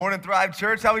Morning, Thrive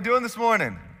Church. How we doing this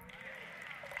morning?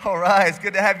 All right, it's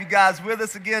good to have you guys with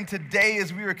us again today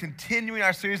as we are continuing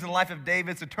our series in the life of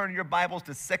David. So turn your Bibles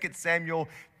to 2 Samuel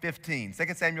 15, 2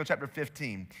 Samuel chapter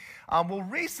 15.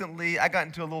 Recently I got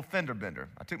into a little fender bender.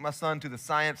 I took my son to the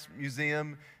Science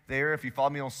Museum there. If you follow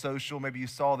me on social, maybe you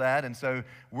saw that. And so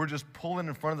we're just pulling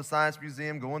in front of the Science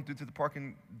Museum, going through to the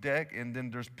parking deck, and then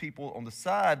there's people on the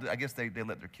side. I guess they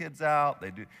let their kids out.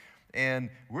 They do. And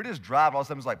we're just driving. All of a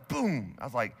sudden, it's like, boom. I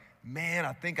was like, man,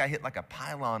 I think I hit like a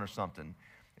pylon or something.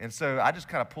 And so I just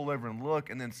kind of pull over and look,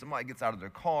 and then somebody gets out of their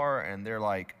car, and they're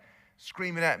like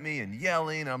screaming at me and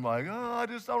yelling. And I'm like, I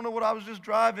don't know what I was just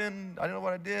driving. I don't know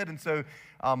what I did. And so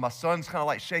my son's kind of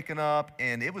like shaken up,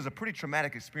 and it was a pretty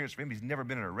traumatic experience for him. He's never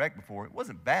been in a wreck before. It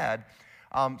wasn't bad.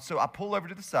 So I pull over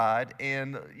to the side,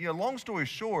 and long story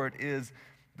short is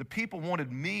the people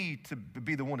wanted me to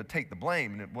be the one to take the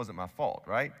blame, and it wasn't my fault,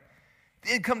 right?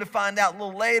 Then come to find out a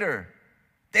little later,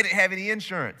 they didn't have any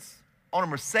insurance on a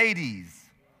Mercedes.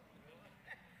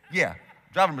 Yeah,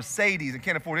 driving a Mercedes and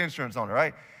can't afford insurance on it,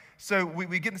 right? So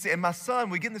we get in the, and my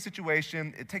son, we get in the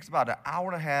situation. It takes about an hour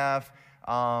and a half.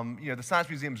 The Science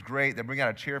Museum's great. They bring out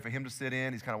a chair for him to sit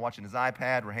in. He's kind of watching his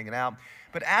iPad. We're hanging out.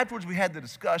 But afterwards, we had the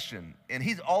discussion, and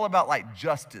he's all about like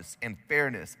justice and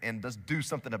fairness and just do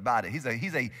something about it. He's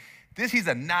a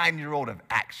 9-year-old of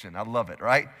action. I love it,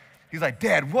 right? He's like,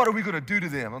 Dad, what are we going to do to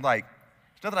them? I'm like,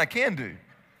 there's nothing I can do.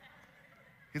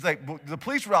 He's like, well, the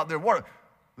police were out there.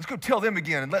 Let's go tell them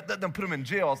again and let them put them in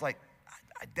jail. I was like,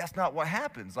 that's not what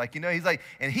happens. He's like,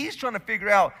 and he's trying to figure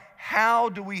out how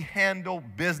do we handle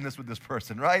business with this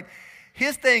person, right?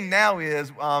 His thing now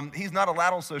is he's not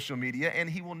allowed on social media, and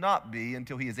he will not be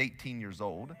until he is 18 years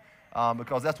old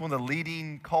because that's one of the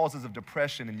leading causes of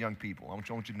depression in young people. I want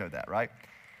you to know that, right?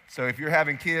 So if you're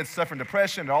having kids suffering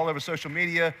depression all over social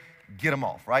media, get them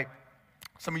off, right?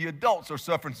 Some of you adults are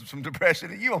suffering from depression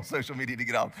and you on social media to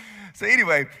get off. So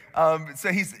anyway,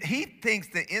 he thinks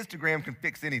that Instagram can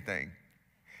fix anything.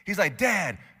 He's like,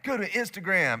 Dad, go to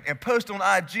Instagram and post on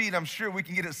IG and I'm sure we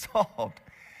can get it solved.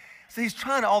 So he's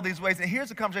trying all these ways. And here's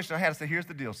the conversation I had. I said, here's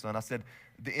the deal, son. I said,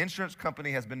 the insurance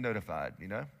company has been notified,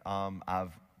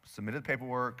 I've submitted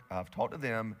paperwork. I've talked to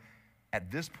them.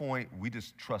 At this point, we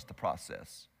just trust the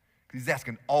process. He's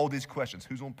asking all these questions.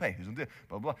 Who's going to pay? Who's going to do?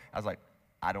 Blah, blah, blah. I was like,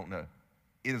 I don't know.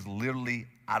 It is literally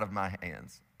out of my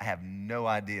hands. I have no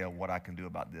idea what I can do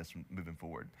about this moving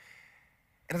forward.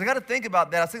 And as I got to think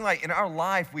about that, I was thinking like in our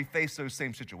life, we face those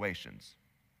same situations.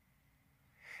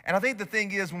 And I think the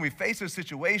thing is when we face those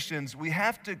situations, we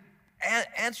have to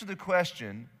answer the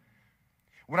question,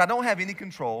 when I don't have any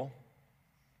control,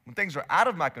 when things are out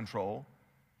of my control,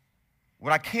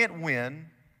 when I can't win,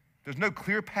 there's no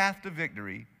clear path to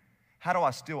victory, how do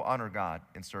I still honor God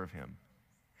and serve Him?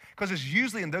 Because it's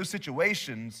usually in those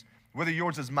situations, whether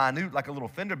yours is minute, like a little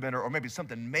fender bender, or maybe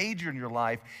something major in your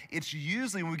life, it's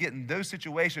usually when we get in those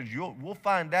situations, we'll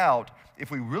find out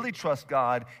if we really trust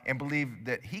God and believe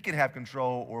that He can have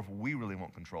control or if we really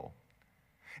want control.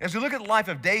 As we look at the life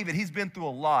of David, he's been through a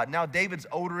lot. Now David's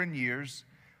older in years,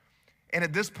 and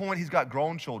at this point, he's got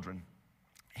grown children.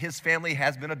 His family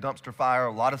has been a dumpster fire.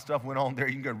 A lot of stuff went on there.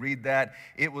 You can go read that.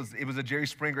 It was a Jerry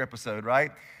Springer episode,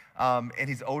 right? And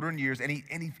he's older in years. And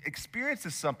he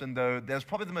experiences something, though, that's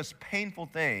probably the most painful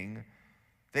thing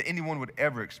that anyone would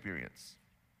ever experience.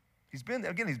 He's been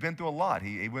through a lot.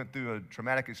 He went through a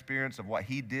traumatic experience of what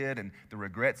he did and the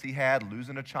regrets he had,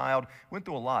 losing a child. Went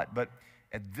through a lot. But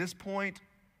at this point,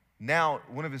 now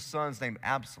one of his sons named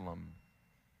Absalom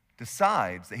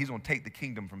decides that he's going to take the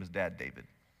kingdom from his dad, David.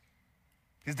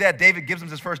 His dad, David, gives him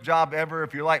his first job ever.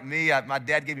 If you're like me, my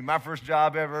dad gave me my first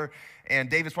job ever. And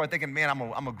David's probably thinking, man, I'm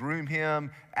going to groom him.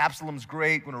 Absalom's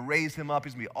great. Going to raise him up.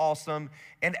 He's going to be awesome.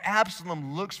 And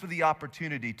Absalom looks for the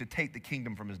opportunity to take the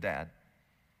kingdom from his dad.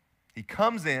 He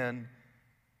comes in,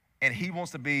 and he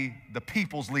wants to be the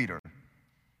people's leader.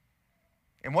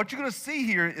 And what you're going to see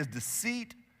here is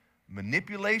deceit,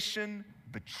 manipulation,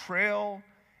 betrayal,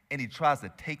 and he tries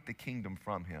to take the kingdom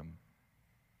from him.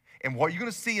 And what you're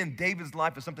going to see in David's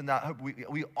life is something that I hope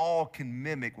we all can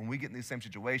mimic when we get in these same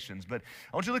situations. But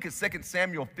I want you to look at 2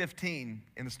 Samuel 15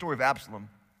 in the story of Absalom.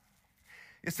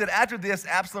 It said, after this,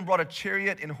 Absalom brought a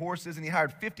chariot and horses, and he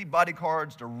hired 50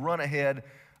 bodyguards to run ahead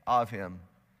of him.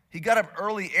 He got up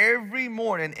early every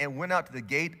morning and went out to the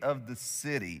gate of the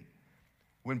city.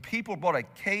 When people brought a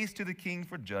case to the king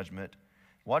for judgment,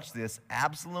 watch this,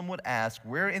 Absalom would ask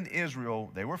where in Israel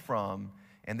they were from,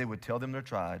 and they would tell them their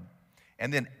tribe.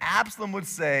 And then Absalom would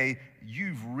say,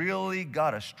 you've really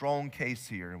got a strong case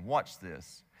here. And watch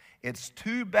this. It's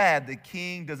too bad the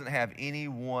king doesn't have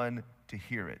anyone to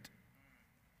hear it.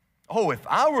 Oh, if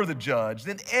I were the judge,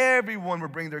 then everyone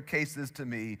would bring their cases to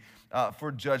me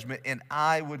for judgment, and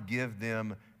I would give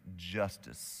them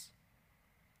justice.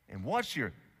 And watch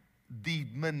here, the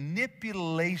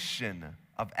manipulation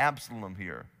of Absalom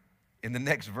here in the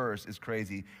next verse is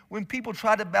crazy. When people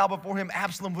tried to bow before him,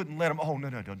 Absalom wouldn't let them. Oh, no,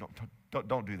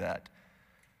 don't do that.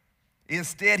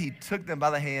 Instead, he took them by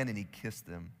the hand and he kissed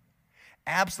them.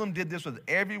 Absalom did this with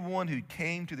everyone who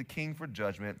came to the king for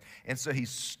judgment, and so he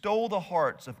stole the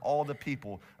hearts of all the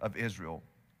people of Israel.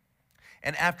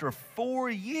 And after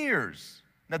 4 years,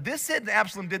 now this said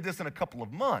Absalom did this in a couple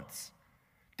of months.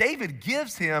 David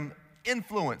gives him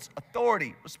influence,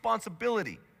 authority,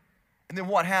 responsibility. And then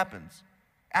what happens?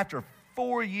 After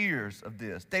 4 years of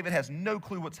this, David has no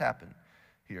clue what's happened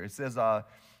here. It says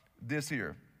this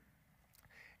here.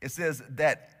 It says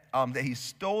that he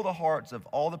stole the hearts of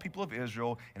all the people of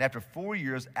Israel, and after 4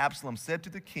 years, Absalom said to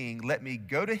the king, "Let me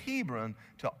go to Hebron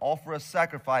to offer a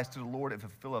sacrifice to the Lord and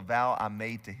fulfill a vow I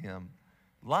made to him."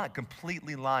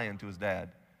 Completely lying to his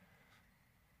dad.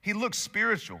 He looks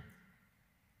spiritual.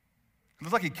 It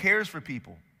looks like he cares for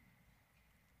people.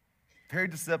 Very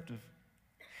deceptive.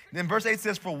 Then verse 8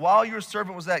 says, "For while your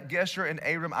servant was at Geshur and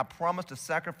Aram, I promised a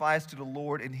sacrifice to the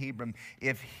Lord in Hebron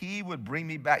if he would bring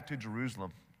me back to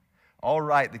Jerusalem." "All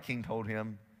right," the king told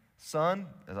him, "Son,"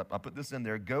 as I put this in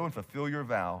there, "go and fulfill your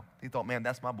vow." He thought, man,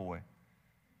 that's my boy.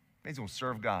 He's going to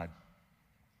serve God.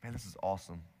 Man, this is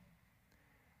awesome.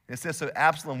 It says, so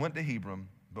Absalom went to Hebron,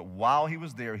 but while he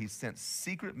was there, he sent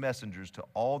secret messengers to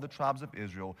all the tribes of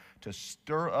Israel to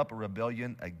stir up a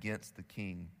rebellion against the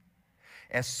king.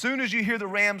 "As soon as you hear the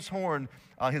ram's horn,"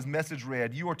 his message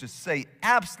read, "you are to say,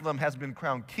 Absalom has been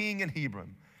crowned king in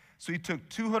Hebron." So he took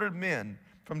 200 men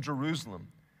from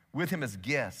Jerusalem with him as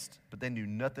guests, but they knew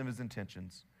nothing of his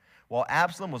intentions. While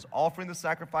Absalom was offering the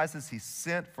sacrifices, he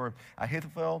sent for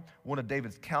Ahithophel, one of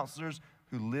David's counselors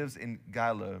who lives in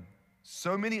Gilo.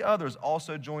 So many others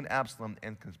also joined Absalom,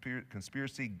 and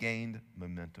conspiracy gained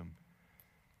momentum.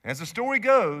 As the story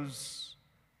goes,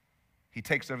 he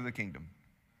takes over the kingdom.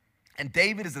 And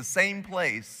David is the same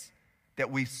place that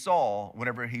we saw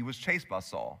whenever he was chased by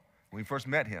Saul, when we first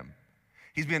met him.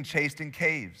 He's been chased in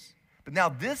caves. But now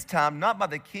this time, not by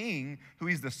the king who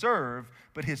he's to serve,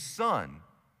 but his son.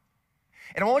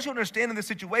 And I want you to understand in this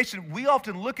situation, we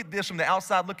often look at this from the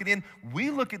outside looking in. We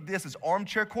look at this as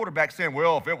armchair quarterbacks saying,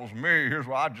 well, if it was me, here's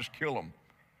why I'd just kill him.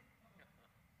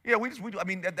 Yeah,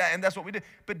 and that's what we did.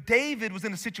 But David was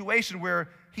in a situation where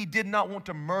he did not want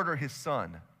to murder his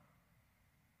son.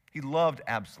 He loved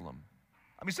Absalom.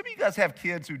 I mean, some of you guys have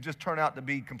kids who just turn out to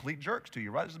be complete jerks to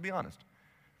you, right? Just to be honest.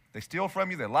 They steal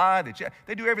from you, they lie, they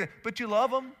do everything, but you love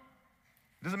them.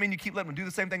 It doesn't mean you keep letting them do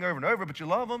the same thing over and over, but you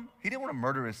love them. He didn't want to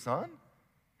murder his son.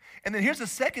 And then here's the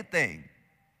second thing.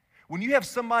 When you have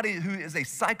somebody who is a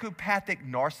psychopathic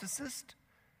narcissist,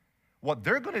 what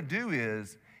they're going to do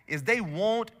is they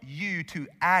want you to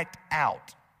act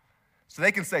out. So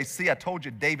they can say, see, I told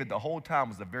you David the whole time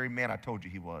was the very man I told you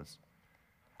he was.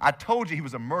 I told you he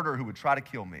was a murderer who would try to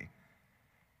kill me.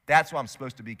 That's why I'm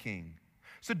supposed to be king.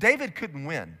 So David couldn't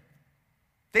win.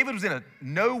 David was in a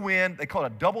no-win, they call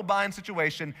it a double-bind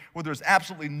situation where there's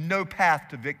absolutely no path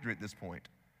to victory at this point.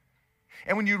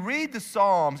 And when you read the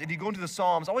Psalms and you go into the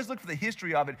Psalms, always look for the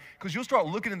history of it, because you'll start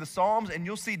looking in the Psalms and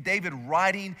you'll see David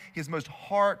writing his most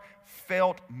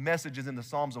heartfelt messages in the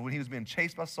Psalms of when he was being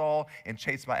chased by Saul and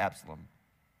chased by Absalom.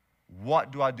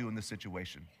 What do I do in this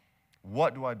situation?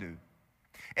 What do I do?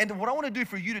 And what I want to do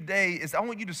for you today is I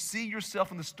want you to see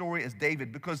yourself in the story as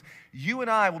David, because you and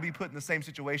I will be put in the same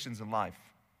situations in life.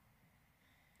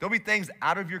 There'll be things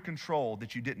out of your control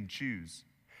that you didn't choose.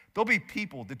 There'll be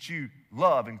people that you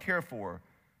love and care for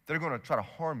that are going to try to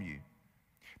harm you.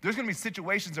 There's going to be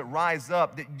situations that rise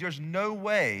up that there's no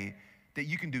way that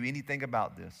you can do anything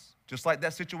about this. Just like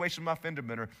that situation with my fender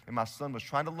bender and my son was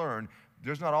trying to learn,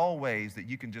 there's not always that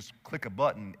you can just click a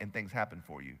button and things happen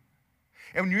for you.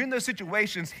 And when you're in those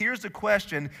situations, here's the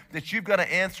question that you've got to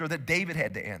answer that David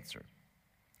had to answer.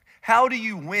 How do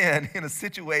you win in a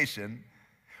situation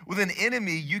with an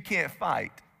enemy you can't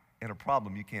fight and a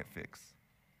problem you can't fix?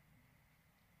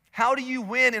 How do you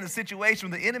win in a situation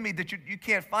with an enemy that you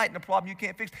can't fight and a problem you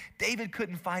can't fix? David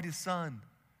couldn't fight his son.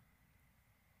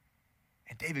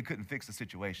 And David couldn't fix the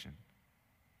situation.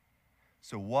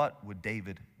 So what would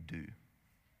David do?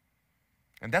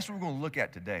 And that's what we're going to look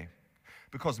at today.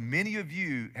 Because many of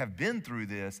you have been through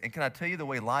this, and can I tell you the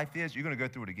way life is, you're going to go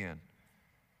through it again.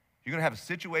 You're going to have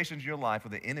situations in your life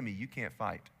with an enemy you can't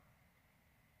fight.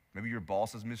 Maybe your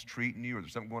boss is mistreating you or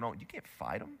there's something going on. You can't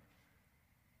fight them.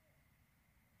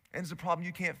 And it's a problem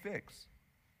you can't fix.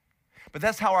 But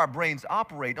that's how our brains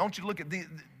operate. I want you to look at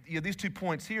these 2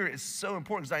 points here. It's so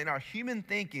important because in our human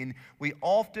thinking, we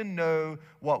often know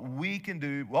what we can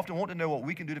do. We often want to know what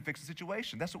we can do to fix the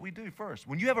situation. That's what we do first.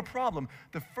 When you have a problem,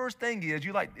 the first thing is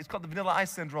it's called the vanilla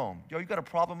ice syndrome. You got a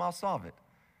problem, I'll solve it.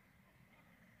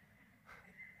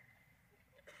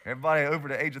 Everybody over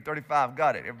the age of 35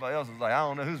 got it. Everybody else is like, I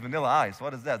don't know who's vanilla ice.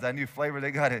 What is that? Is that a new flavor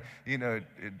they got it,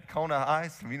 Kona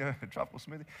ice, a tropical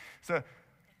smoothie?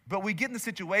 But we get in the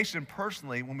situation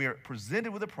personally when we are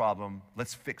presented with a problem,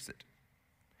 let's fix it.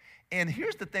 And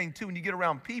here's the thing too, when you get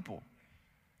around people,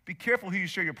 be careful who you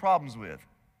share your problems with.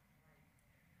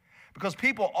 Because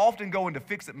people often go into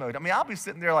fix-it mode. I'll be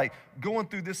sitting there like going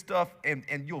through this stuff and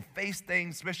you'll face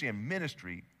things, especially in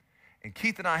ministry. And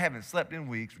Keith and I haven't slept in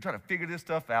weeks. We're trying to figure this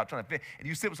stuff out, and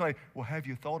you sit with somebody, well, have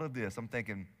you thought of this? I'm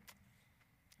thinking,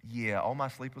 yeah, all my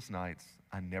sleepless nights,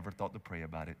 I never thought to pray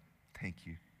about it. Thank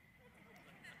you.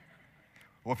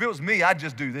 Well, if it was me, I'd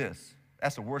just do this.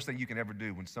 That's the worst thing you can ever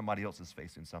do when somebody else is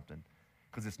facing something,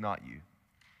 because it's not you.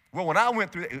 Well, when I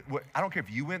went through it, I don't care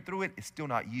if you went through it, it's still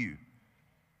not you.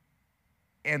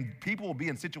 And people will be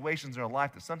in situations in their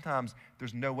life that sometimes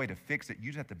there's no way to fix it. You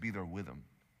just have to be there with them.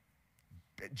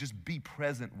 Just be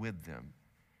present with them.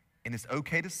 And it's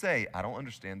okay to say, I don't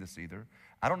understand this either.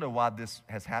 I don't know why this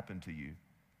has happened to you.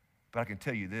 But I can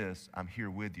tell you this, I'm here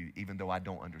with you even though I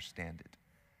don't understand it.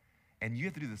 And you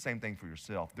have to do the same thing for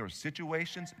yourself. There are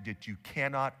situations that you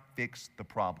cannot fix the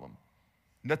problem.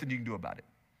 Nothing you can do about it.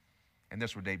 And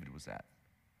that's where David was at.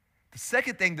 The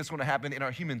second thing that's going to happen in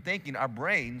our human thinking, our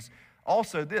brains,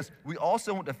 also this. We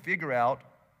also want to figure out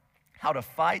how to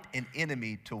fight an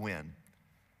enemy to win.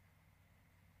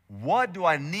 What do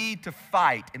I need to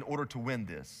fight in order to win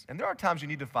this? And there are times you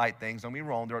need to fight things. Don't be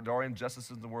wrong. There are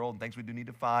injustices in the world and things we do need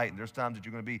to fight. And there's times that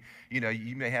you're going to be,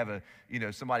 you may have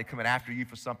somebody coming after you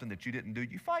for something that you didn't do.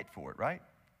 You fight for it, right?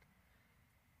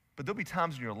 But there'll be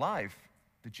times in your life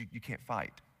that you can't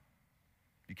fight.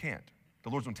 You can't. The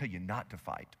Lord's going to tell you not to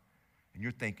fight. And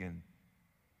you're thinking,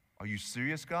 are you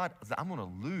serious, God? I'm going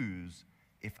to lose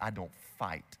if I don't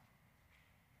fight.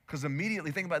 Because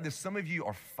immediately, think about this, some of you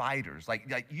are fighters. Like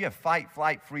you have fight,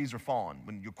 flight, freeze, or fawn.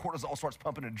 When your cortisol starts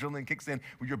pumping and adrenaline kicks in,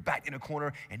 where you're back in a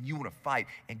corner and you want to fight.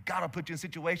 And God will put you in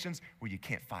situations where you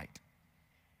can't fight.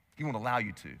 He won't allow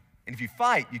you to. And if you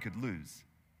fight, you could lose.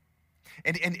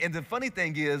 And the funny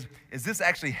thing is this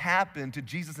actually happened to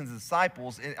Jesus and his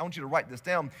disciples. And I want you to write this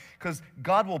down, because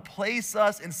God will place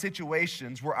us in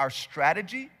situations where our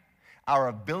strategy, our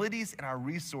abilities, and our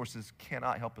resources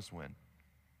cannot help us win.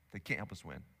 They can't help us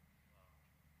win.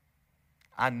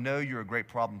 I know you're a great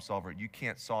problem solver. You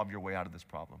can't solve your way out of this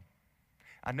problem.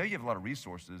 I know you have a lot of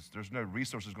resources. There's no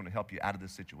resources going to help you out of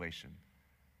this situation.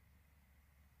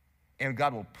 And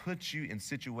God will put you in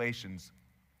situations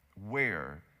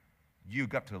where you've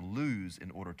got to lose in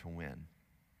order to win.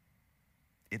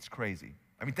 It's crazy.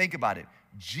 Think about it.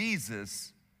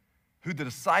 Jesus, who the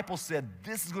disciples said,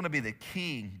 this is going to be the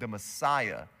king, the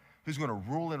Messiah, who's going to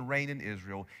rule and reign in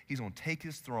Israel. He's going to take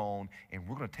his throne, and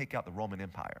we're going to take out the Roman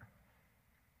Empire.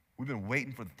 We've been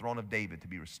waiting for the throne of David to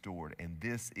be restored, and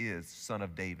this is Son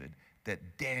of David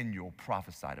that Daniel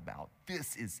prophesied about.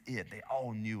 This is it. They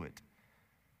all knew it.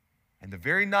 And the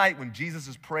very night when Jesus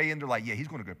is praying, they're like, yeah, he's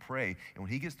going to go pray. And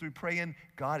when he gets through praying,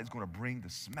 God is going to bring the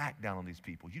smack down on these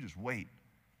people. You just wait.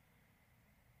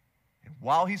 And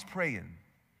while he's praying,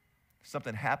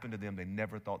 something happened to them they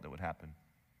never thought that would happen.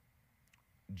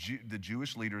 The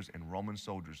Jewish leaders and Roman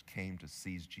soldiers came to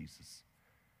seize Jesus.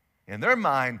 In their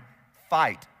mind,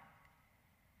 fight.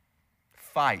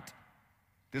 Fight.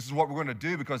 This is what we're going to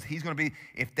do, because he's going to be,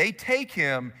 if they take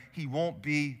him, he won't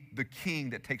be the king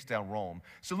that takes down Rome.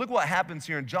 So look what happens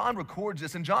here. And John records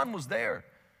this, and John was there.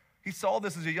 He saw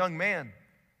this as a young man.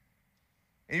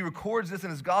 And he records this in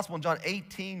his gospel in John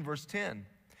 18, verse 10.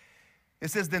 It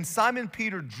says, then Simon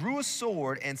Peter drew a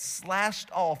sword and slashed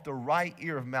off the right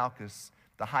ear of Malchus,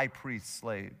 the high priest's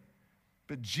slave.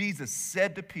 But Jesus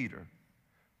said to Peter,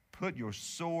 put your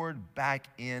sword back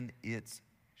in its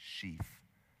sheath.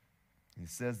 And he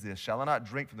says this, shall I not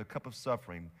drink from the cup of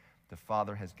suffering the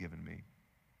Father has given me?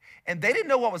 And they didn't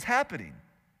know what was happening.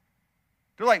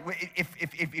 They're like,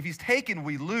 if he's taken,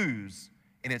 we lose,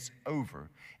 and it's over.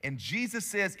 And Jesus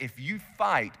says, if you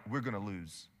fight, we're going to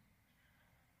lose.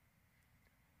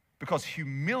 Because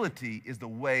humility is the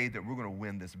way that we're going to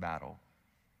win this battle.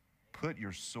 Put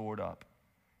your sword up.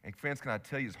 And friends, can I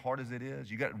tell you, as hard as it is,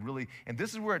 you got to really, and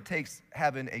this is where it takes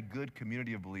having a good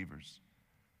community of believers.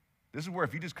 This is where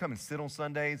if you just come and sit on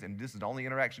Sundays and this is the only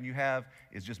interaction you have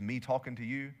is just me talking to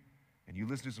you and you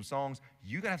listen to some songs,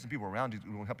 you got to have some people around you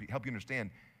who will help you understand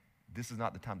this is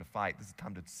not the time to fight. This is the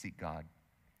time to seek God.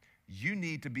 you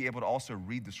need to be able to also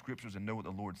read the scriptures and know what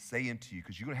the Lord's saying to you,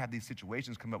 because you're going to have these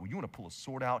situations come up where you want to pull a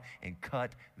sword out and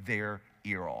cut their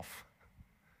ear off.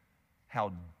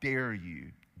 How dare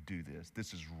you do this?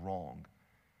 This is wrong.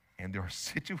 And there are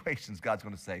situations God's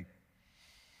going to say,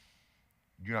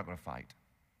 you're not going to fight.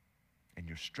 And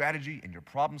your strategy and your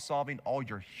problem solving, all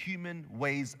your human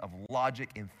ways of logic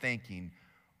and thinking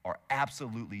are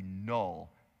absolutely null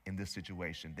in this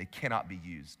situation. They cannot be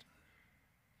used.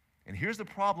 And here's the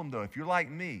problem, though. If you're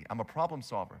like me, I'm a problem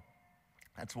solver.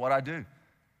 That's what I do.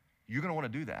 You're going to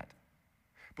want to do that.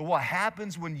 But what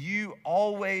happens when you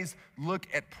always look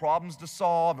at problems to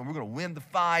solve, and we're going to win the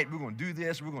fight, we're going to do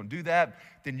this, we're going to do that,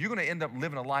 then you're going to end up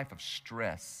living a life of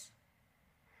stress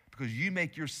because you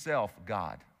make yourself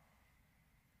God.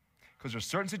 Because there's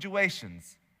certain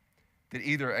situations that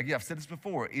either, again, I've said this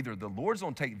before, either the Lord's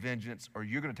going to take vengeance or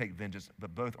you're going to take vengeance,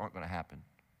 but both aren't going to happen.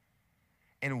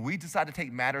 And we decide to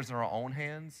take matters in our own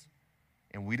hands,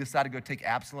 and we decide to go take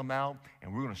Absalom out,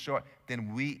 and we're going to show it,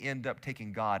 then we end up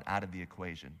taking God out of the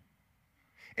equation.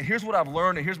 And here's what I've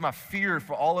learned, and here's my fear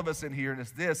for all of us in here, and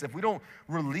it's this: if we don't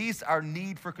release our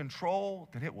need for control,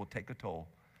 then it will take a toll.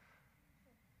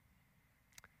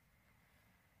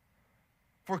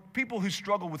 For people who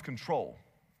struggle with control,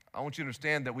 I want you to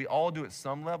understand that we all do at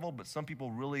some level, but some people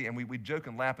really, and we joke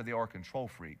and laugh, but they are control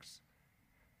freaks.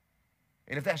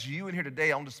 And if that's you in here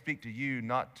today, I want to speak to you,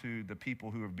 not to the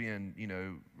people who are being,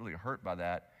 really hurt by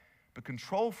that. But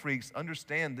control freaks,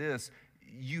 understand this.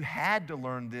 You had to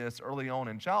learn this early on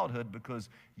in childhood because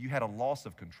you had a loss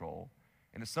of control.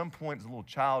 And at some point as a little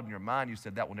child in your mind, you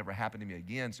said, that will never happen to me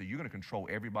again, so you're going to control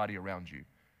everybody around you.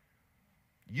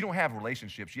 You don't have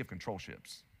relationships, you have control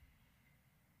ships.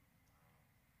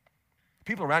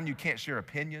 People around you can't share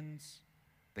opinions.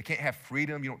 They can't have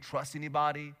freedom. You don't trust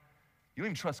anybody. You don't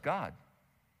even trust God,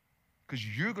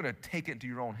 because you're going to take it into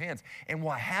your own hands. And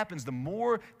what happens, the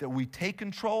more that we take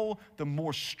control, the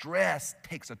more stress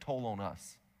takes a toll on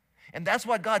us. And that's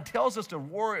why God tells us to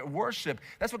worship.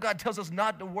 That's why God tells us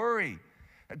not to worry.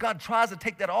 God tries to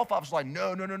take that off of us, like,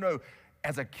 no.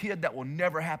 As a kid, that will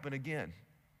never happen again.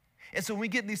 And so when we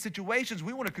get in these situations,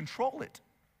 we want to control it.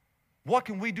 What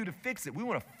can we do to fix it? We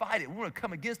want to fight it. We want to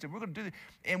come against it. We're going to do it.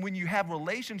 And when you have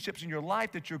relationships in your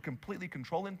life that you're completely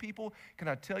controlling people, can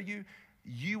I tell you,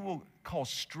 you will cause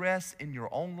stress in your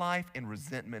own life and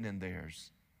resentment in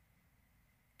theirs.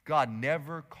 God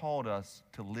never called us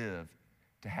to live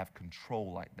to have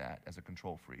control like that as a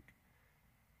control freak.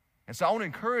 And so I want to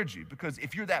encourage you, because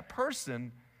if you're that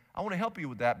person, I want to help you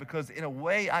with that, because in a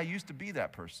way, I used to be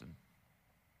that person.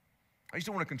 I used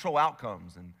to want to control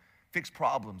outcomes and fix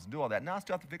problems and do all that. Now I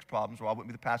still have to fix problems, or I wouldn't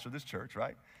be the pastor of this church,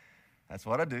 right? That's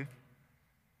what I do.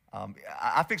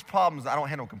 I fix problems. I don't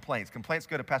handle complaints. Complaints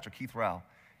go to Pastor Keith Rao.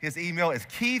 His email is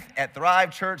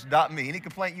keith@thrivechurch.me. Any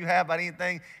complaint you have about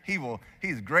anything,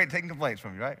 he's great at taking complaints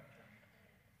from you, right?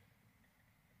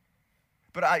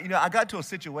 But I got to a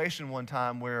situation one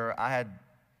time where I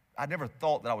never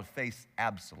thought that I would face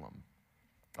Absalom.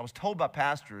 I was told by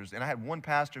pastors, and I had one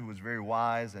pastor who was very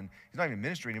wise, and he's not even in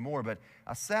ministry anymore, but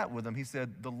I sat with him. He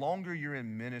said, the longer you're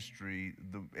in ministry,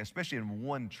 especially in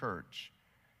one church,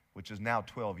 which is now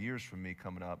 12 years from me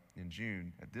coming up in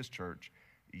June at this church,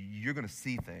 you're going to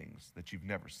see things that you've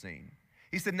never seen.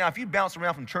 He said, now, if you bounce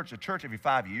around from church to church every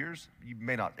 5 years, you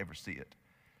may not ever see it.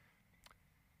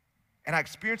 And I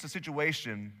experienced a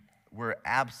situation where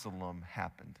Absalom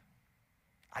happened.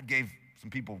 I gave some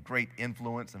people great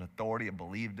influence and authority. I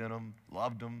believed in them,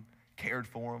 loved them, cared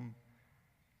for them.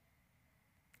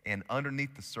 And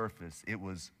underneath the surface, it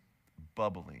was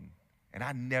bubbling. And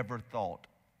I never thought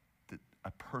that a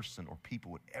person or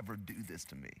people would ever do this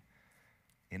to me.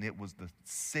 And it was the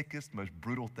sickest, most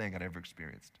brutal thing I'd ever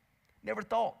experienced. Never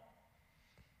thought.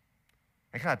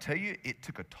 And can I tell you, it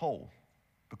took a toll,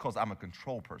 because I'm a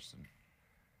control person.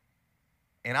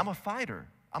 And I'm a fighter.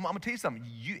 I'm going to tell you something.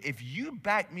 If you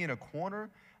back me in a corner,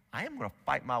 I am going to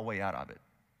fight my way out of it.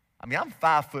 I mean, I'm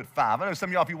 5'5". I know some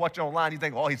of y'all, if you watch it online, you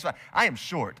think, oh, he's fine. I am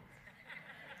short.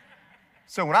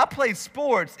 So when I play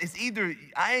sports, it's either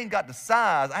I ain't got the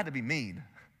size, I had to be mean,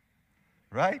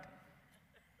 right?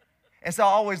 And so I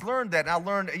always learned that. And I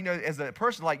learned, as a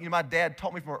person, my dad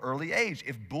taught me from an early age,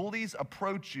 if bullies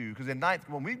approach you, because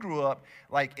when we grew up,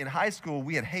 in high school,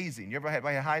 we had hazing. You ever had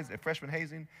freshman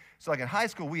hazing? So in high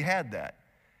school, we had that.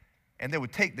 And they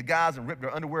would take the guys and rip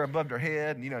their underwear above their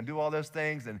head and, do all those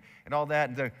things and all that.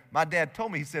 And so my dad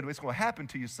told me, he said, it's going to happen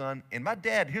to you, son. And my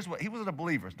dad, he wasn't a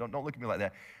believer. So don't look at me like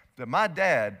that. But my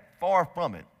dad, far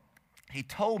from it, he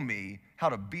told me how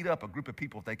to beat up a group of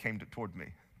people if they came toward me.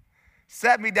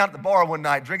 Sat me down at the bar one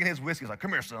night drinking his whiskey. He's like,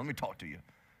 come here, son, let me talk to you.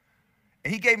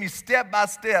 And he gave me step by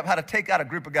step how to take out a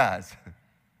group of guys.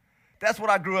 That's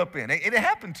what I grew up in. And it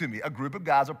happened to me. A group of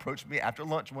guys approached me after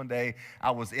lunch one day.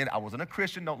 I wasn't a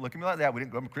Christian. Don't look at me like that. We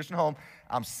didn't go to a Christian home.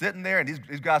 I'm sitting there, and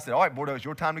these guys said, all right, Bordeaux, it's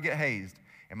your time to get hazed.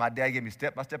 And my dad gave me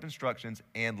step-by-step instructions,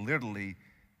 and literally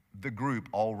the group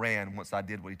all ran once I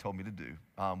did what he told me to do,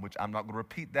 which I'm not going to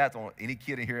repeat that. Don't want any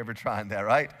kid in here ever trying that,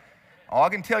 right? All I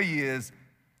can tell you is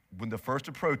when the first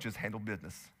approaches, handle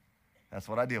business. That's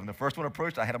what I did. When the first one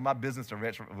approached, I handled my business. The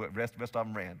rest of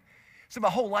them ran. So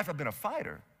my whole life I've been a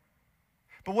fighter.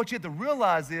 But what you have to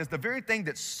realize is the very thing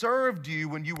that served you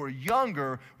when you were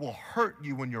younger will hurt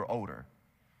you when you're older.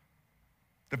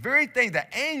 The very thing, the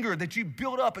anger that you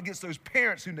built up against those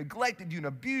parents who neglected you and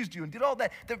abused you and did all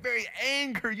that, the very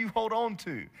anger you hold on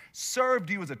to served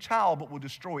you as a child but will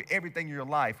destroy everything in your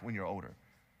life when you're older.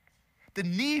 The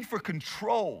need for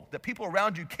control, that people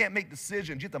around you can't make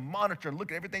decisions, you have to monitor and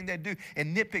look at everything they do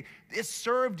and nitpick, it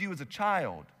served you as a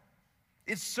child.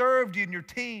 It served you in your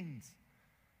teens.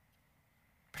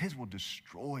 But it will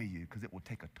destroy you because it will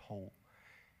take a toll.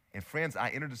 And friends, I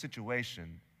entered a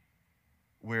situation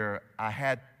where I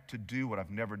had to do what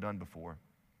I've never done before.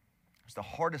 It's the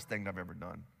hardest thing I've ever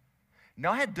done.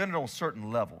 Now, I had done it on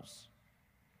certain levels,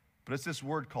 but it's this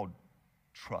word called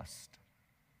trust.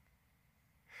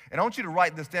 And I want you to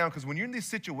write this down because when you're in these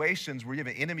situations where you have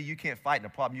an enemy you can't fight and a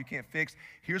problem you can't fix,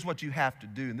 here's what you have to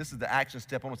do. And this is the action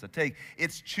step I want us to take.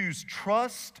 It's choose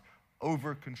trust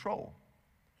over control.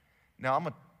 Now, I'm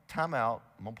going to time out,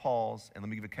 I'm going to pause, and let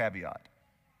me give a caveat.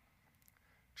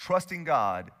 Trusting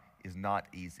God is not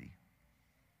easy.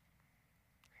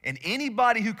 And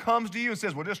anybody who comes to you and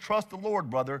says, well, just trust the Lord,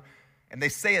 brother, and they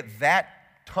say it that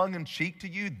tongue-in-cheek to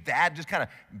you, that just kind of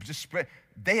just spread,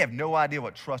 they have no idea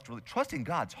what trust really, trusting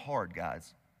God's hard,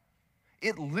 guys.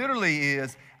 It literally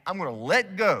is, I'm going to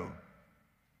let go,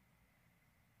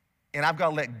 and I've got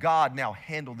to let God now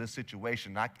handle this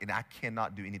situation, and I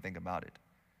cannot do anything about it.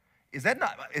 Is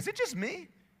it just me?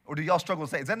 Or do y'all struggle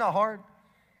to say, is that not hard?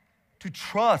 To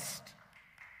trust.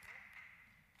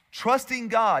 Trusting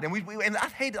God. And I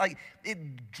hate it, like,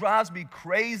 it drives me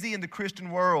crazy in the Christian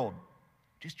world.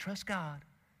 Just trust God.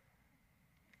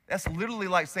 That's literally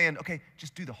like saying, okay,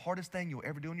 just do the hardest thing you'll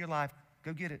ever do in your life.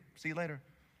 Go get it. See you later.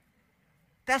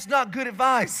 That's not good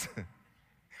advice.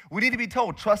 We need to be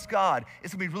told, trust God.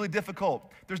 It's going to be really difficult.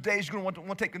 There's days you're going to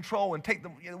want to take control and take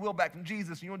the will back from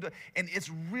Jesus. And, you want to, and it's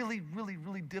really, really,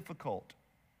 really difficult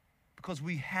because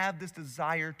we have this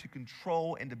desire to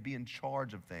control and to be in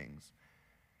charge of things.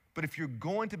 But if you're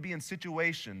going to be in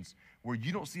situations where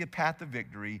you don't see a path to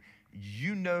victory,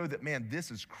 you know that, man,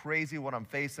 this is crazy what I'm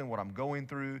facing, what I'm going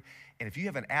through. And if you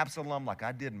have an Absalom like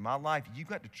I did in my life, you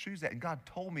got to choose that. And God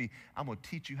told me, I'm going to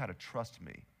teach you how to trust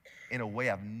me in a way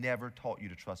I've never taught you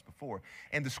to trust before.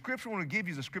 And the scripture I want to give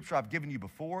you is a scripture I've given you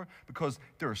before because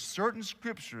there are certain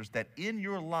scriptures that in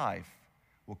your life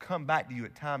will come back to you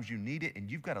at times you need it,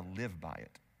 and you've got to live by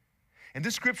it. And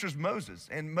this scripture is Moses,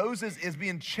 and Moses is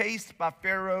being chased by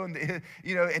Pharaoh and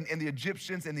the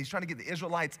Egyptians, and he's trying to get the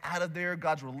Israelites out of there.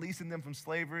 God's releasing them from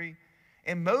slavery.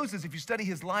 And Moses, if you study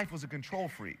his life, was a control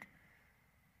freak.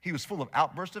 He was full of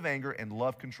outbursts of anger and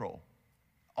loved control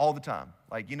all the time.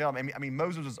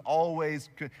 Moses was always,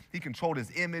 he controlled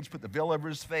his image, put the veil over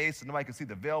his face so nobody could see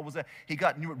the veil was there.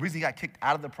 The reason he got kicked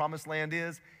out of the promised land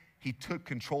is he took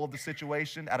control of the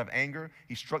situation out of anger.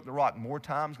 He struck the rock more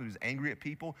times because he was angry at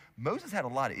people. Moses had a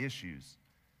lot of issues.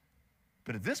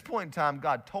 But at this point in time,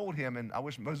 God told him, and I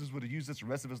wish Moses would have used this the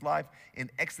rest of his life,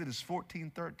 in Exodus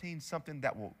 14:13, something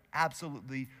that will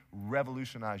absolutely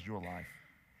revolutionize your life.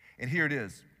 And here it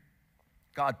is.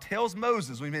 God tells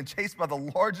Moses when he's been chased by the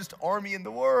largest army in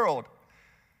the world.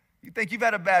 You think you've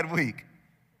had a bad week.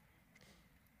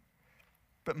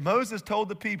 But Moses told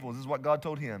the people, this is what God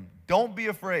told him, don't be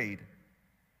afraid.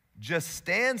 Just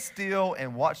stand still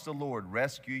and watch the Lord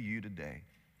rescue you today.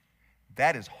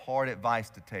 That is hard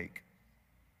advice to take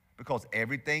because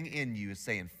everything in you is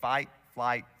saying fight,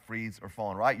 flight, freeze, or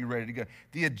fawn, right? You're ready to go.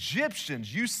 The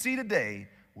Egyptians you see today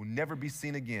will never be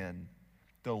seen again.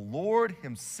 The Lord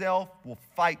himself will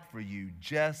fight for you.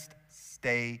 Just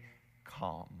stay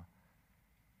calm.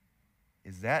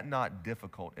 Is that not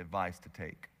difficult advice to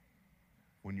take?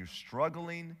 When you're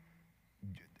struggling,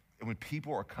 when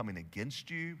people are coming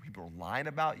against you, people are lying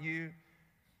about you,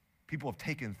 people have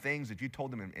taken things that you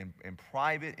told them in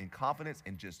private, in confidence,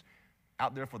 and just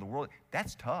out there for the world,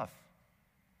 that's tough.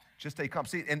 Just stay calm.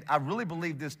 See, and I really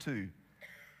believe this too.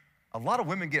 A lot of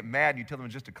women get mad and you tell them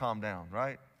just to calm down,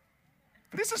 right?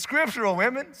 But this is scriptural,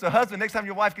 women. So husband, next time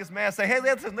your wife gets mad, say, hey,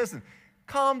 listen,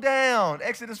 calm down.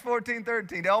 Exodus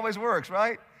 14:13, it always works,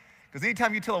 right? Because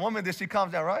anytime you tell a woman this, she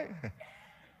calms down, right?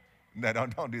 No,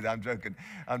 don't do that. I'm joking.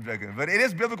 I'm joking. But it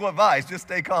is biblical advice. Just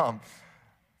stay calm.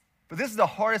 But this is the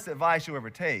hardest advice you'll ever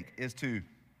take, is to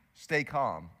stay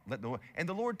calm. And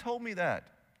the Lord told me that.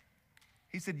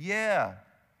 He said, yeah.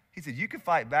 He said, you could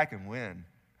fight back and win.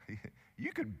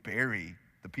 You could bury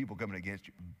the people coming against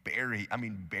you. Bury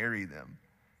them.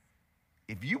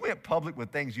 If you went public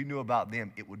with things you knew about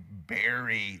them, it would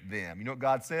bury them. You know what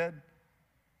God said?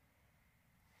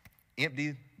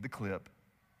 Empty the clip,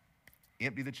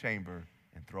 empty the chamber,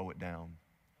 and throw it down.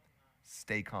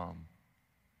 Stay calm.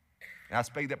 And I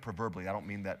speak that proverbially. I don't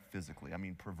mean that physically. I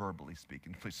mean proverbially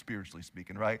speaking, spiritually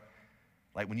speaking, right?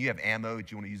 Like when you have ammo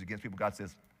that you want to use against people, God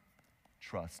says,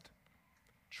 trust.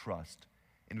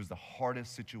 And it was the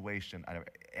hardest situation I've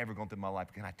ever gone through in my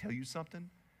life. Can I tell you something?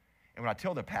 And when I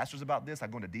tell the pastors about this, I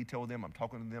go into detail with them. I'm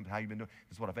talking to them, how you've been doing.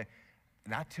 This is what I think.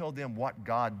 And I tell them what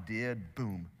God did.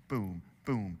 Boom, boom,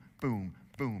 boom, boom,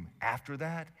 boom. After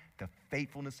that, the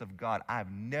faithfulness of God. I've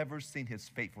never seen his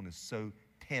faithfulness so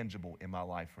tangible in my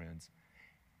life, friends.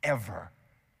 Ever.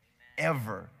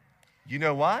 You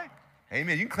know why?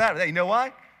 Amen. You can clap for that. You know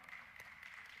why?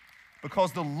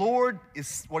 Because the Lord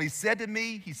is, what he said to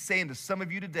me, he's saying to some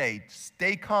of you today,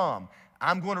 stay calm.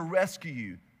 I'm going to rescue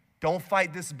you. Don't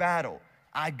fight this battle.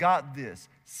 I got this.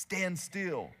 Stand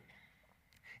still.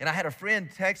 And I had a friend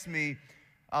text me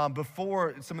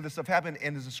before some of this stuff happened,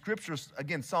 and there's a scripture,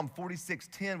 again, Psalm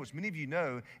 46:10, which many of you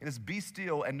know, and it's be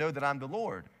still and know that I'm the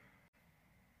Lord.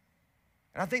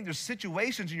 And I think there's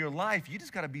situations in your life you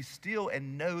just got to be still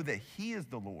and know that he is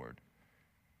the Lord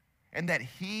and that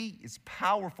he is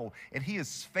powerful and he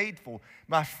is faithful.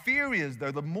 My fear is,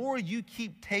 though, the more you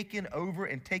keep taking over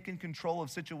and taking control of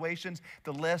situations,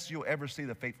 the less you'll ever see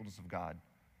the faithfulness of God.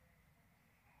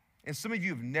 And some of you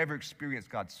have never experienced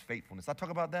God's faithfulness. I talk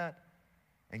about that.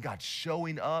 And God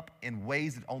showing up in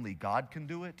ways that only God can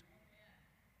do it.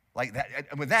 Like that,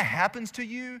 when that happens to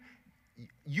you,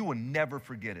 you will never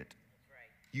forget it.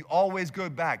 You always go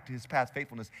back to his past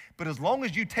faithfulness. But as long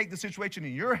as you take the situation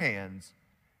in your hands,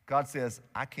 God says,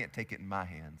 I can't take it in my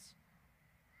hands.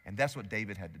 And that's what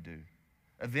David had to do.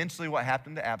 Eventually what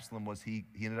happened to Absalom was he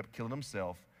ended up killing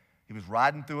himself. He was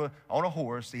riding on a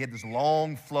horse. He had this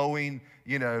long, flowing,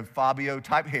 Fabio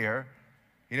type hair.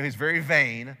 He's very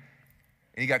vain. And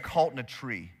he got caught in a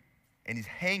tree. And he's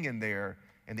hanging there,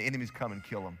 and the enemies come and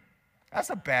kill him. That's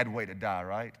a bad way to die,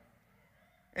 right?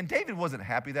 And David wasn't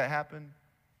happy that happened.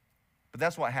 But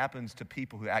that's what happens to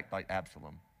people who act like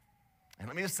Absalom. And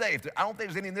let me just say, I don't think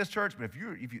there's any in this church, but if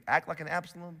you act like an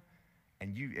Absalom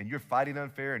and you're fighting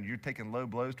unfair and you're taking low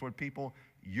blows toward people,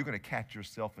 you're going to catch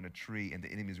yourself in a tree and the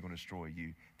enemies are going to destroy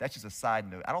you. That's just a side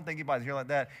note. I don't think anybody's here like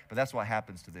that, but that's what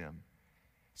happens to them.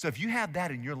 So if you have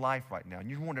that in your life right now and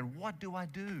you're wondering, what do I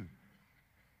do?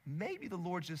 Maybe the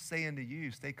Lord's just saying to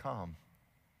you, stay calm.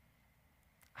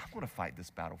 I'm going to fight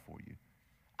this battle for you.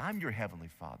 I'm your heavenly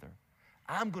Father.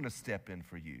 I'm going to step in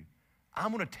for you.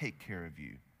 I'm going to take care of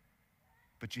you.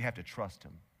 But you have to trust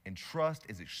him. And trust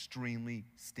is extremely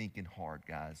stinking hard,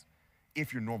 guys,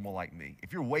 if you're normal like me.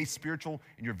 If you're way spiritual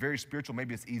and you're very spiritual,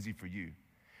 maybe it's easy for you.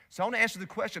 So I want to answer the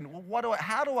question, well,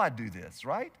 how do I do this,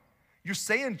 right? You're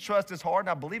saying trust is hard, and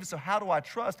I believe it, so how do I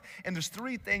trust? And there's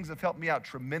 3 things that have helped me out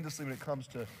tremendously when it comes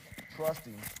to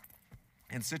trusting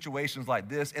in situations like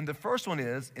this. And the first one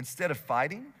is, instead of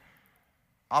fighting,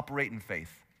 operate in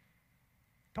faith.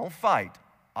 Don't fight,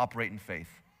 operate in faith.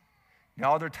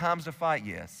 Now, are there times to fight?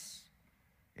 Yes.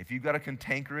 If you've got a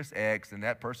cantankerous ex and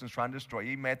that person's trying to destroy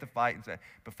you, you may have to fight and say,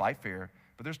 but fight fair.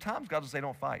 But there's times God will say,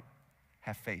 don't fight.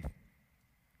 Have faith.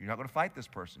 You're not going to fight this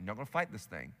person. You're not going to fight this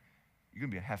thing. You're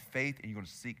going to have faith and you're going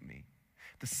to seek me.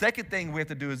 The second thing we have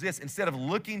to do is this. Instead of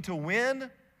looking to win,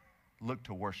 look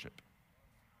to worship.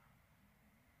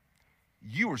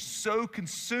 You are so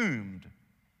consumed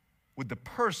with the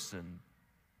person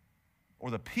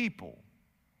or the people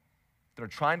that are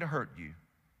trying to hurt you,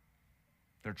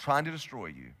 they're trying to destroy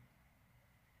you,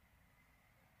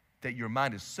 that your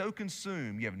mind is so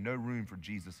consumed you have no room for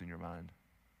Jesus in your mind.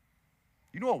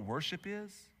 You know what worship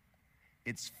is?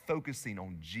 It's focusing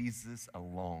on Jesus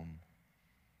alone.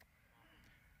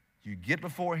 You get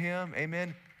before him,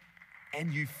 amen,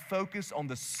 and you focus on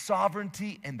the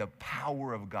sovereignty and the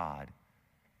power of God.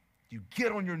 You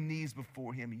get on your knees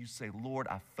before him and you say, Lord,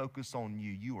 I focus on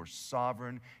you. You are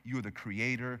sovereign. You are the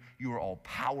creator. You are all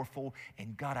powerful.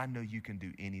 And God, I know you can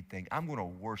do anything. I'm going to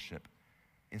worship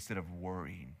instead of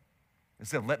worrying.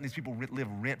 Instead of letting these people live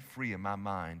rent-free in my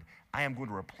mind, I am going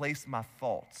to replace my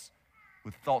thoughts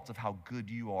with thoughts of how good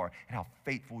you are and how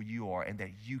faithful you are and that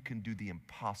you can do the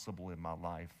impossible in my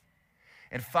life.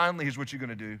 And finally, here's what you're going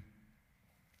to do.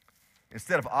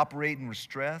 Instead of operating with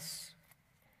stress,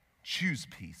 choose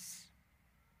peace.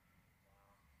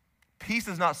 Peace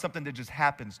is not something that just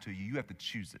happens to you. You have to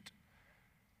choose it.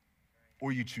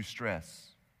 Or you choose stress.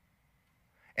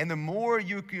 And the more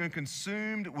you're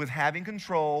consumed with having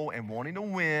control and wanting to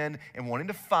win and wanting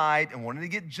to fight and wanting to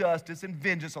get justice and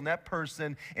vengeance on that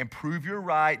person and prove you're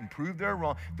right and prove they're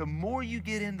wrong, the more you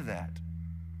get into that,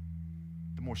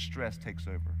 the more stress takes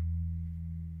over.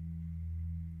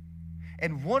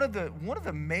 And one of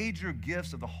the major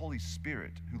gifts of the Holy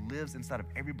Spirit who lives inside of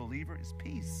every believer is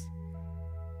peace.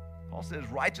 Paul says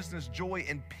righteousness, joy,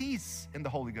 and peace in the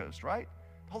Holy Ghost, right?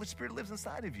 The Holy Spirit lives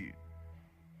inside of you.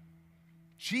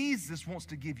 Jesus wants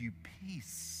to give you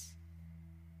peace.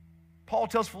 Paul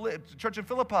tells the church in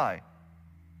Philippi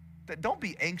that don't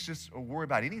be anxious or worry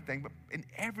about anything, but in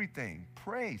everything,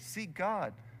 pray, seek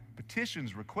God,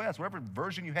 petitions, requests, whatever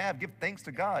version you have, give thanks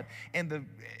to God. And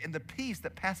the peace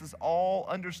that passes all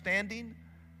understanding,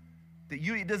 that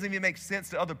it doesn't even make sense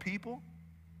to other people.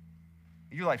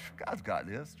 You're like, God's got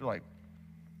this. You're like,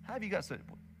 how have you got such?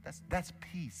 That's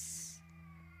peace.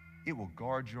 It will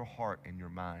guard your heart and your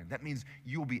mind. That means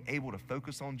you'll be able to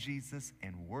focus on Jesus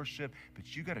and worship,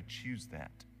 but you got to choose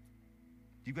that.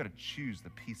 You got to choose the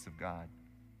peace of God.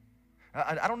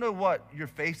 I don't know what you're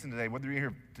facing today, whether you're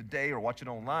here today or watching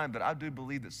online, but I do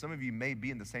believe that some of you may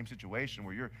be in the same situation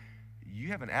where you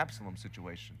have an Absalom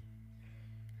situation.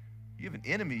 You have an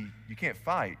enemy you can't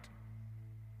fight,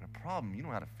 and a problem you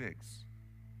don't know how to fix.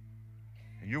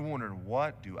 And you're wondering,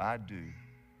 what do I do?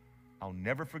 I'll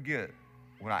never forget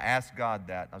when I asked God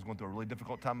that. I was going through a really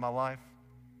difficult time in my life.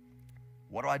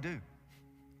 What do I do?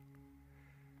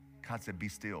 God said, be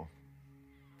still.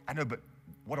 I know, but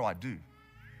what do I do?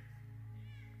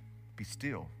 Be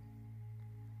still.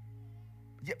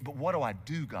 Yeah, but what do I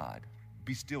do, God?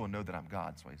 Be still and know that I'm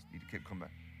God. So I need to come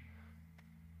back.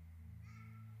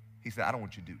 He said, I don't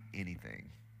want you to do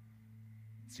anything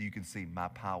so you can see my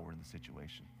power in the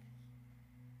situation.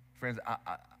 Friends,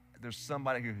 there's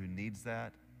somebody here who needs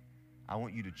that. I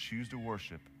want you to choose to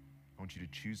worship. I want you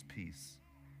to choose peace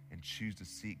and choose to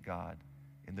seek God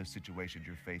in those situations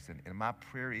you're facing. And my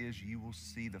prayer is you will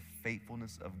see the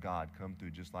faithfulness of God come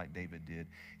through just like David did.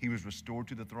 He was restored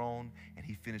to the throne, and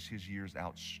he finished his years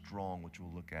out strong, which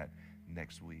we'll look at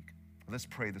next week. Let's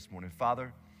pray this morning.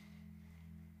 Father,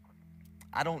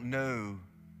 I don't know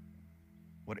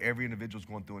what every individual's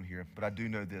going through in here, but I do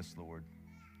know this, Lord.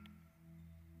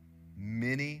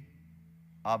 Many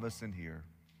of us in here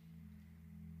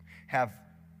have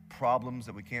problems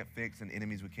that we can't fix and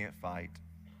enemies we can't fight.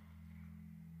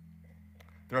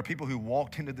 There are people who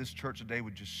walked into this church today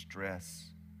with just stress.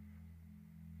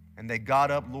 And they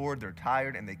got up, Lord, they're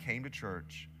tired, and they came to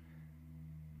church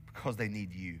because they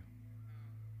need you.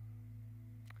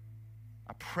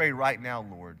 I pray right now,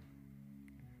 Lord,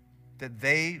 that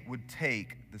they would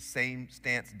take the same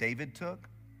stance David took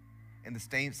and the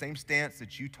same stance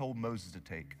that you told Moses to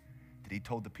take, that he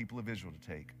told the people of Israel to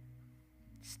take.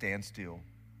 Stand still.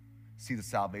 See the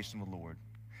salvation of the Lord.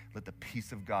 Let the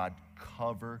peace of God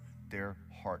cover their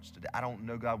hearts today. I don't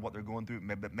know, God, what they're going through,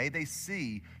 but may they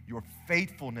see your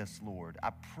faithfulness, Lord.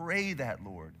 I pray that,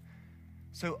 Lord,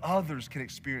 so others can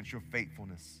experience your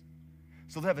faithfulness.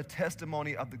 So they have a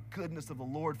testimony of the goodness of the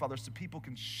Lord, Father, so people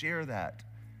can share that.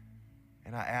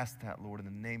 And I ask that, Lord, in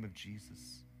the name of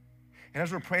Jesus. And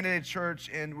as we're praying today, church,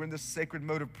 and we're in this sacred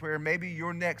mode of prayer, maybe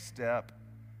your next step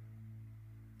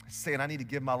is saying, I need to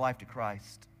give my life to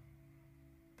Christ.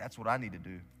 That's what I need to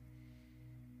do.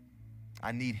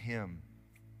 I need him.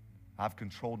 I've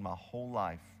controlled my whole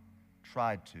life,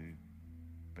 tried to,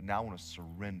 but now I want to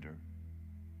surrender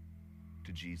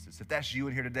to Jesus. If that's you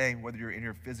in here today, whether you're in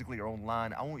here physically or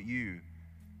online, I want you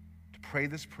to pray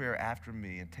this prayer after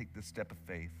me and take this step of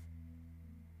faith.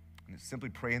 And it's simply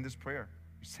praying this prayer.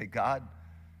 You say, God,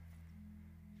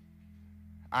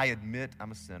 I admit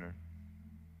I'm a sinner.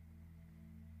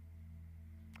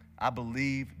 I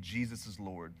believe Jesus is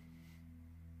Lord.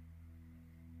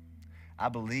 I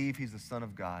believe he's the Son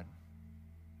of God.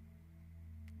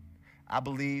 I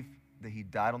believe that he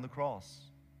died on the cross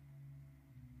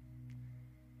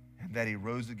and that he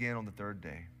rose again on the third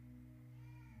day.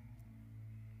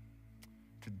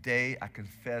 Today, I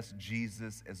confess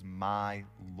Jesus as my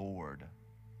Lord.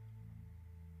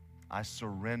 I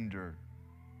surrender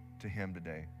to him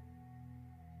today.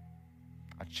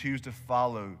 I choose to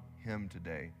follow him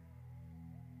today.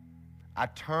 I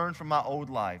turn from my old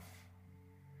life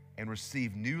and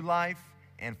receive new life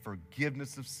and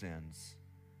forgiveness of sins.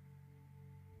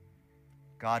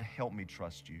 God, help me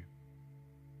trust you.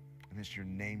 And it's your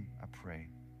name I pray.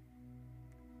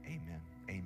 Amen.